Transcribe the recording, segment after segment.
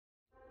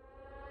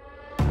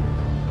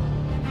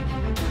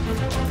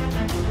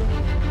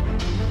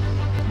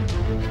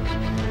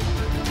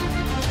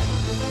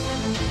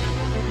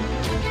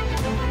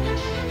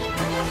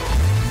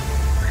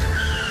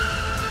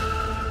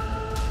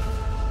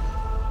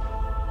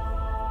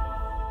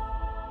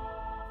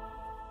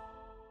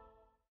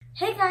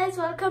Hey guys,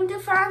 welcome to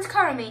Farhan's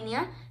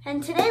CaroMania,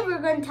 and today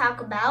we're going to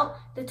talk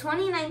about the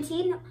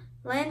 2019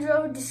 Land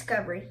Rover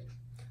Discovery.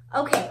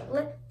 Okay,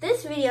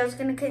 this video is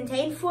going to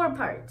contain 4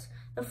 parts.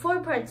 The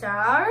 4 parts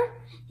are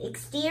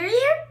exterior,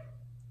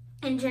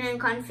 engine and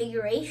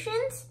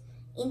configurations,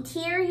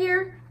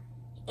 interior,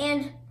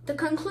 and the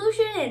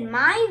conclusion in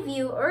my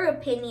view or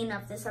opinion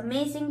of this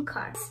amazing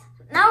car.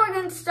 Now we're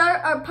going to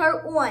start our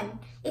part 1,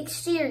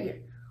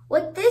 exterior.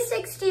 What this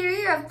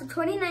exterior of the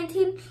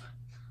 2019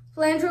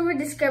 Land Rover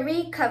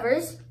Discovery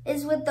covers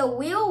is with the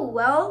wheel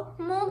well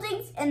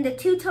moldings and the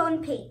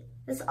two-tone paint.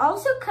 This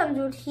also comes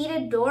with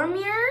heated door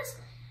mirrors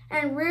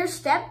and rear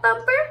step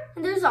bumper.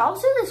 And there's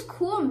also this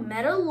cool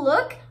metal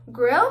look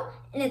grille,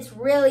 and it's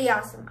really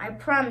awesome. I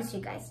promise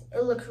you guys,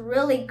 it looks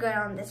really good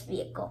on this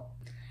vehicle.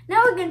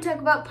 Now we're going to talk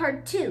about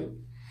part 2,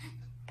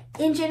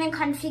 engine and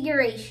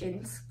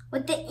configurations.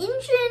 What the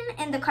engine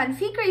and the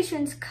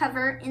configurations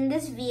cover in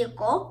this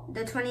vehicle,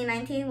 the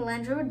 2019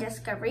 Land Rover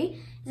Discovery,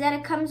 is that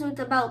it comes with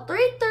about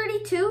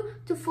 332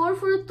 to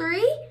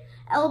 443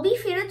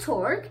 lb-feet of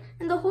torque,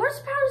 and the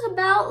horsepower is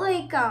about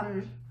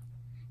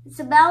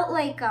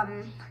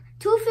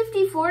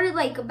 254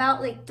 to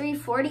about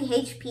 340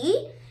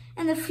 HP,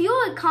 and the fuel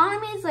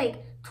economy is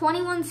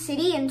 21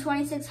 city and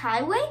 26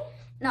 highway,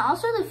 and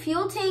also the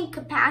fuel tank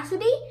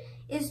capacity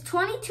is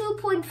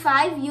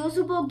 22.5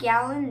 usable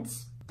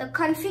gallons. The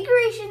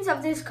configurations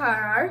of this car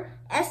are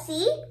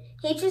SE,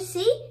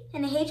 HSC,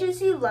 and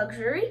HSC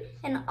Luxury,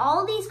 and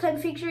all these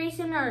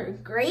configurations are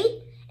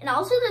great. And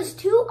also there's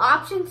 2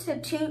 options to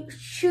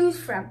choose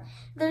from.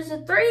 There's a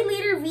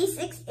 3-liter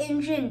V6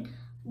 engine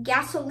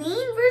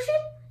gasoline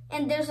version,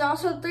 and there's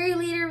also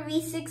 3-liter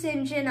V6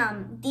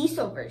 engine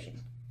diesel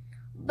version.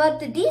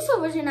 But the diesel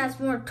version has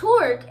more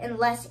torque and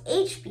less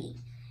HP.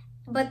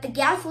 But the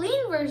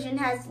gasoline version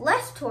has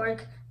less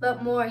torque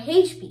but more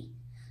HP.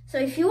 So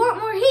if you want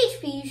more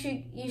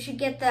HP, you should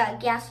get the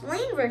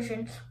gasoline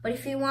version. But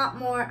if you want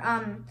more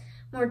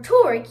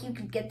torque, you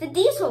could get the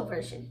diesel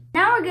version.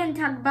 Now we're going to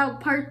talk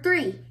about part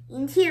 3,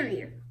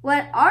 interior.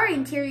 What our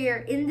interior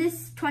in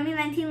this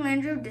 2019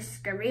 Land Rover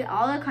Discovery,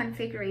 all the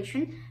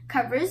configuration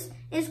covers,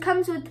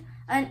 comes with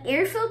an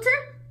air filter,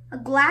 a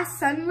glass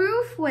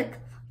sunroof with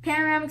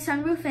panoramic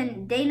sunroof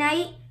and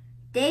day/night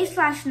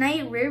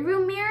rear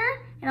view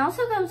mirror. It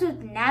also comes with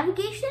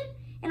navigation,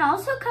 and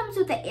also comes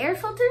with the air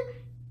filter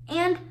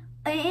and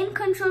an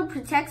in-control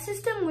protect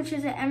system, which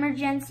is an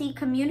emergency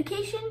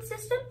communication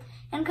system,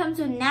 and comes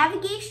with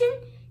navigation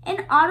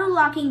and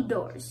auto-locking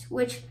doors,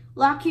 which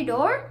lock your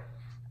door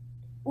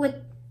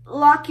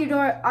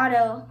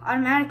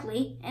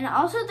automatically. And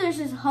also there's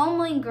this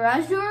HomeLink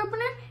garage door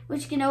opener,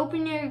 which can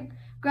open your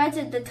garage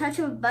at the touch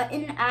of a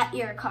button at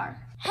your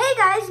car. Hey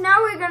guys, now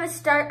we're going to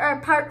start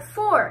our part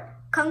 4,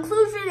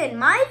 conclusion in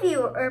my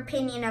view or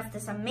opinion of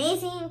this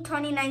amazing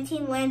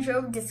 2019 Land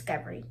Rover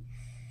Discovery.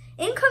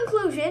 In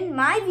conclusion,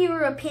 my view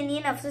or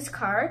opinion of this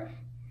car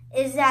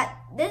is that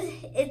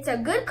it's a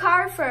good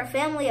car for a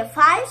family of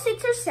 5,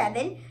 6, or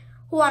 7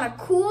 who want a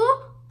cool,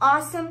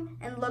 awesome,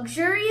 and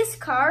luxurious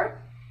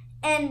car,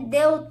 and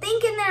they'll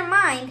think in their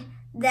mind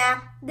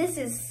that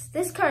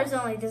this car is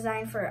only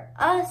designed for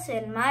us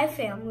and my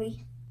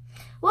family.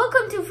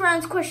 Welcome to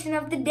Farhan's question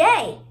of the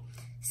day.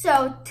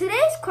 So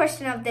today's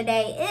question of the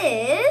day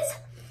is,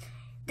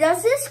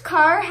 does this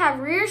car have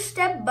rear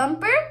step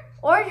bumper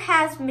or it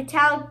has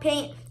metallic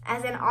paint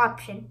as an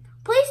option?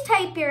 Please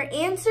type your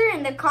answer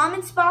in the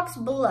comments box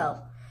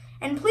below.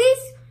 And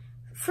please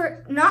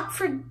not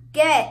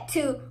forget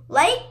to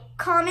like,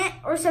 comment,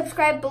 or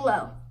subscribe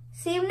below.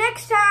 See you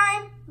next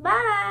time.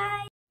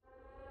 Bye.